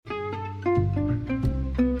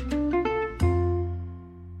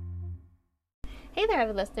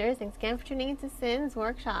avid listeners. Thanks again for tuning into Sin's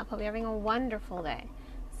Workshop. Hope you're having a wonderful day.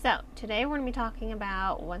 So, today we're going to be talking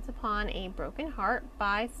about Once Upon a Broken Heart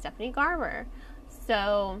by Stephanie Garber.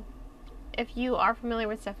 So, if you are familiar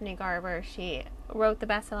with Stephanie Garber, she wrote the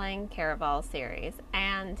best-selling Caraval series,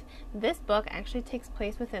 and this book actually takes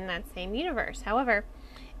place within that same universe. However,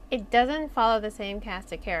 it doesn't follow the same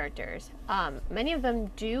cast of characters. Many of them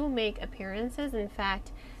do make appearances. In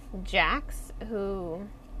fact, Jax, who,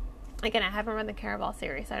 again, I haven't read the Caraval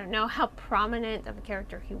series, so I don't know how prominent of a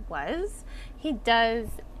character he was. He does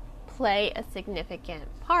play a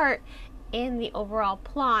significant part in the overall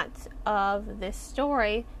plot of this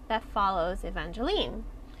story that follows Evangeline.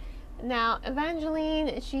 Now,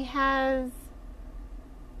 Evangeline, she has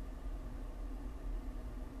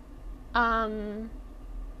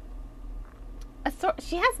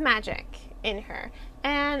she has magic in her.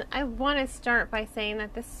 And I want to start by saying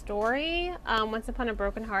that this story, Once Upon a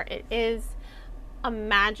Broken Heart, it is a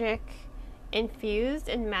magic-infused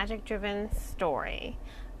and magic-driven story.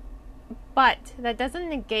 But that doesn't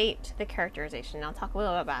negate the characterization. I'll talk a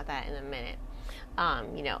little bit about that in a minute.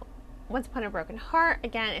 Once Upon a Broken Heart,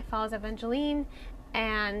 again, it follows Evangeline,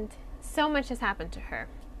 and so much has happened to her.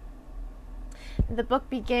 The book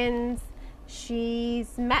begins,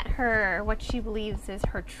 she's met what she believes is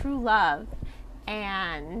her true love,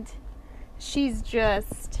 and she's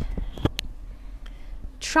just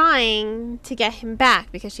trying to get him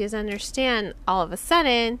back because she doesn't understand all of a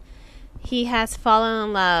sudden he has fallen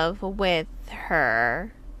in love with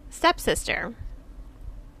her stepsister.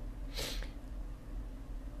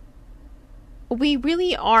 We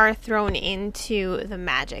really are thrown into the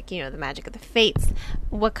magic, the magic of the fates,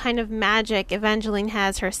 what kind of magic Evangeline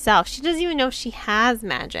has herself. She doesn't even know she has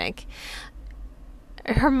magic.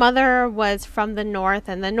 Her mother was from the north,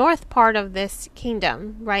 and the north part of this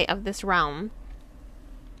kingdom, right, of this realm,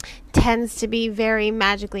 tends to be very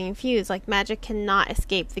magically infused. Like, magic cannot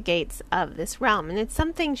escape the gates of this realm. And it's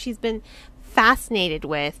something she's been fascinated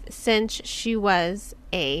with since she was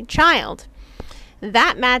a child.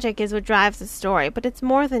 That magic is what drives the story, but it's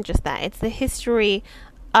more than just that. It's the history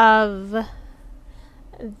of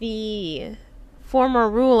the former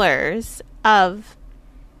rulers of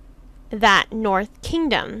that North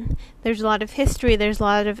Kingdom. There's a lot of history, there's a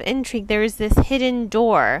lot of intrigue, there's this hidden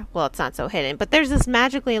door. Well, it's not so hidden, but there's this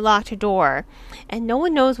magically locked door, and no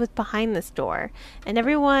one knows what's behind this door. And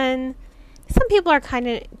some people are kind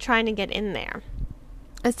of trying to get in there.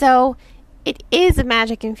 So, it is a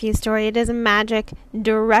magic-infused story. It is a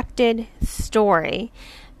magic-directed story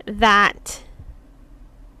that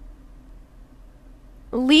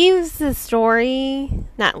gives the story,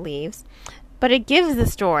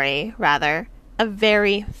 rather, a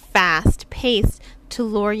very fast pace to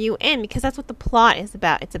lure you in, because that's what the plot is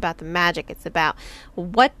about. It's about the magic. It's about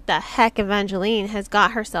what the heck Evangeline has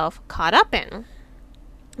got herself caught up in.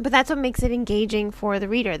 But that's what makes it engaging for the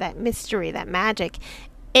reader, that mystery, that magic.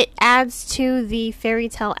 It adds to the fairy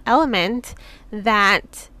tale element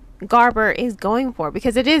that Garber is going for,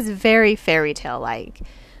 because it is very fairy tale-like.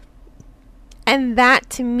 And that,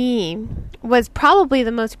 to me, was probably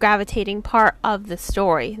the most gravitating part of the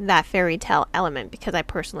story, that fairy tale element, because I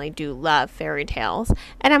personally do love fairy tales.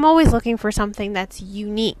 And I'm always looking for something that's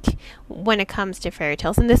unique when it comes to fairy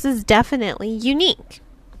tales. And this is definitely unique.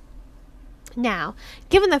 Now,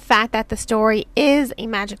 given the fact that the story is a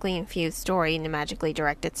magically infused story and a magically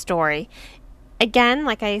directed story, again,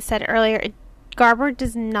 like I said earlier, Garber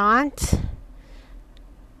does not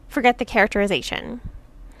forget the characterization.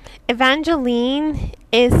 Evangeline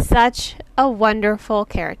is such a wonderful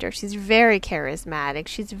character. She's very charismatic.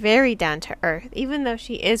 She's very down to earth, even though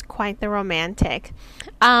she is quite the romantic.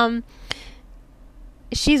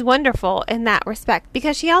 She's wonderful in that respect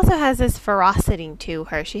because she also has this ferocity to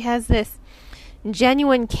her. She has this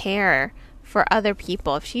genuine care for other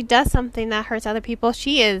people. If she does something that hurts other people,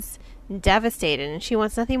 she is devastated, and she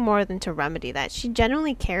wants nothing more than to remedy that. She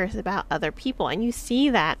genuinely cares about other people, and you see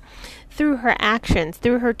that through her actions,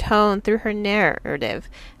 through her tone, through her narrative,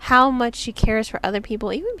 how much she cares for other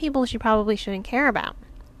people, even people she probably shouldn't care about.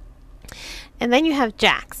 And then you have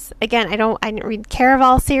Jax. Again, I didn't read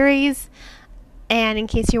Caraval series, and in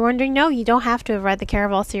case you're wondering, no, you don't have to have read the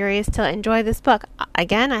Caraval series to enjoy this book.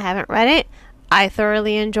 Again, I haven't read it. I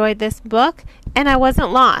thoroughly enjoyed this book, and I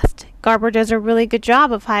wasn't lost. Garber does a really good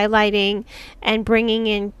job of highlighting and bringing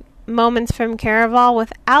in moments from Caraval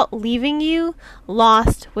without leaving you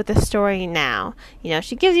lost with the story now.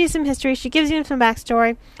 She gives you some history, she gives you some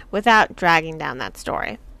backstory without dragging down that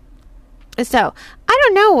story. So, I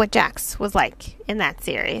don't know what Jax was like in that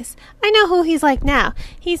series. I know who he's like now.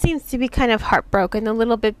 He seems to be kind of heartbroken, a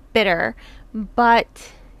little bit bitter,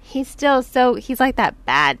 but he's like that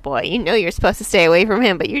bad boy. You know you're supposed to stay away from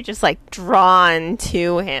him, but you're just like drawn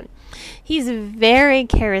to him. He's very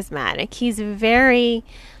charismatic.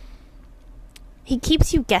 He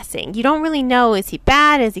keeps you guessing. You don't really know, is he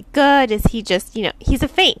bad? Is he good? Is he just, he's a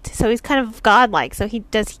fate. So he's kind of godlike. So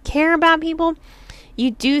does he care about people?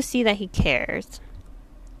 You do see that he cares.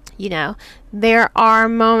 There are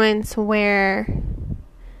moments where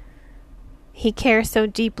he cares so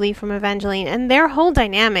deeply from Evangeline, and their whole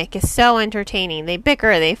dynamic is so entertaining. They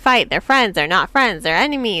bicker, they fight, they're friends, they're not friends, they're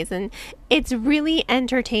enemies, and it's really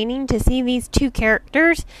entertaining to see these two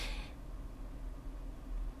characters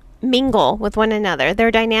mingle with one another.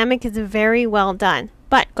 Their dynamic is very well done,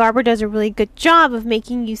 but Garber does a really good job of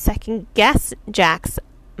making you second guess Jack's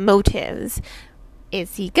motives.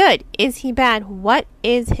 Is he good? Is he bad? What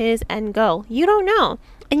is his end goal? You don't know,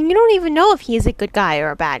 and you don't even know if he's a good guy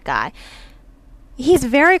or a bad guy. He's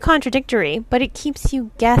very contradictory, but it keeps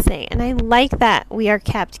you guessing, and I like that we are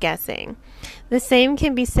kept guessing. The same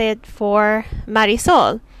can be said for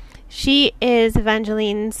Marisol. She is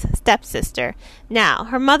Evangeline's stepsister. Now,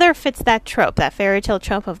 her mother fits that trope, that fairy tale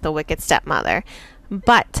trope of the wicked stepmother.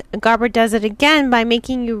 But Garber does it again by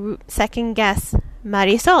making you second guess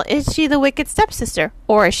Marisol. Is she the wicked stepsister,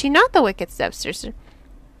 or is she not the wicked stepsister?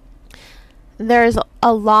 There's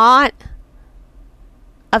a lot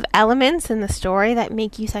of elements in the story that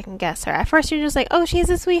make you second guess her. At first you're just like, oh, she's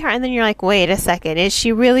a sweetheart, and then you're like, wait a second, is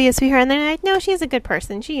she really a sweetheart? And then you're like, no, she's a good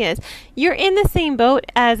person. She is. You're in the same boat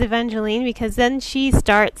as Evangeline, because then she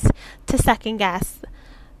starts to second guess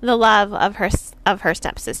the love of her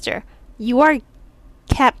stepsister. You are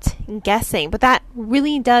kept guessing, but that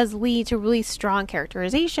really does lead to really strong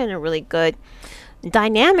characterization and really good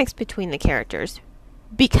dynamics between the characters,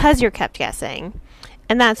 because you're kept guessing.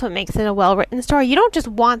 And that's what makes it a well-written story. You don't just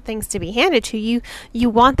want things to be handed to you. You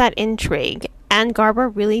want that intrigue. And Garber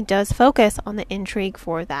really does focus on the intrigue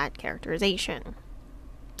for that characterization.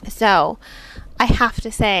 So, I have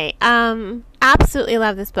to say, absolutely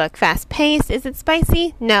love this book. Fast-paced. Is it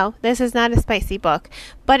spicy? No, this is not a spicy book.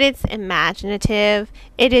 But it's imaginative.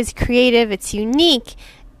 It is creative. It's unique.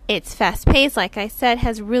 It's fast-paced, like I said,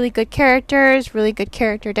 has really good characters, really good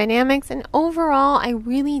character dynamics, and overall, I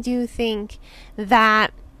really do think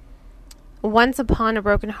that Once Upon a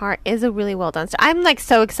Broken Heart is a really well done story. I'm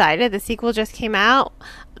so excited. The sequel just came out,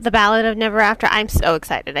 The Ballad of Never After. I'm so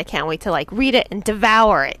excited. I can't wait to read it and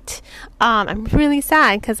devour it. I'm really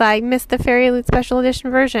sad because I missed the Fairy Loot Special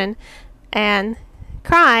Edition version and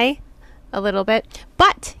cry a little bit.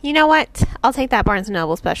 But you know what? I'll take that Barnes &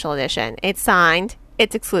 Noble Special Edition. It's signed.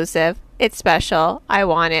 It's exclusive. It's special. I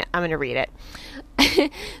want it. I'm going to read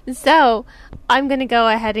it. So, I'm going to go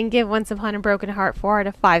ahead and give Once Upon a Broken Heart 4 out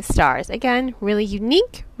of 5 stars. Again, really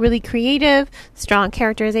unique, really creative, strong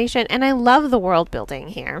characterization, and I love the world building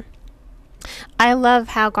here. I love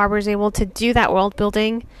how Garber's able to do that world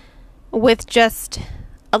building with just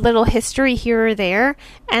a little history here or there,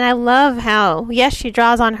 and I love how, yes, she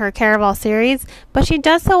draws on her Caraval series, but she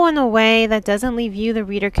does so in a way that doesn't leave you, the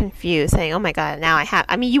reader, confused, saying, oh my god,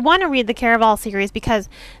 you want to read the Caraval series because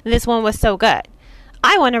this one was so good.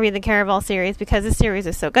 I want to read the Caraval series because this series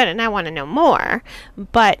is so good, and I want to know more,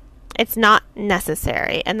 but it's not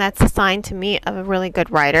necessary, and that's a sign to me of a really good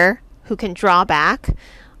writer who can draw back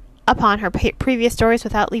upon her previous stories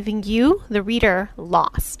without leaving you, the reader,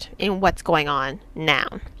 lost in what's going on now.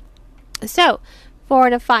 So, 4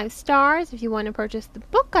 out of 5 stars. If you want to purchase the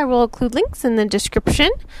book, I will include links in the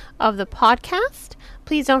description of the podcast.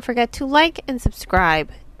 Please don't forget to like and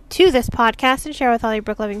subscribe to this podcast and share with all your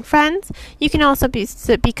book-loving friends. You can also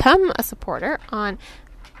become a supporter on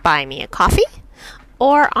Buy Me a Coffee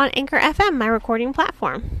or on Anchor FM, my recording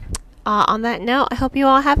platform. On that note, I hope you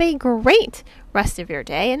all have a great rest of your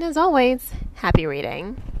day, and as always, happy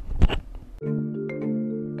reading.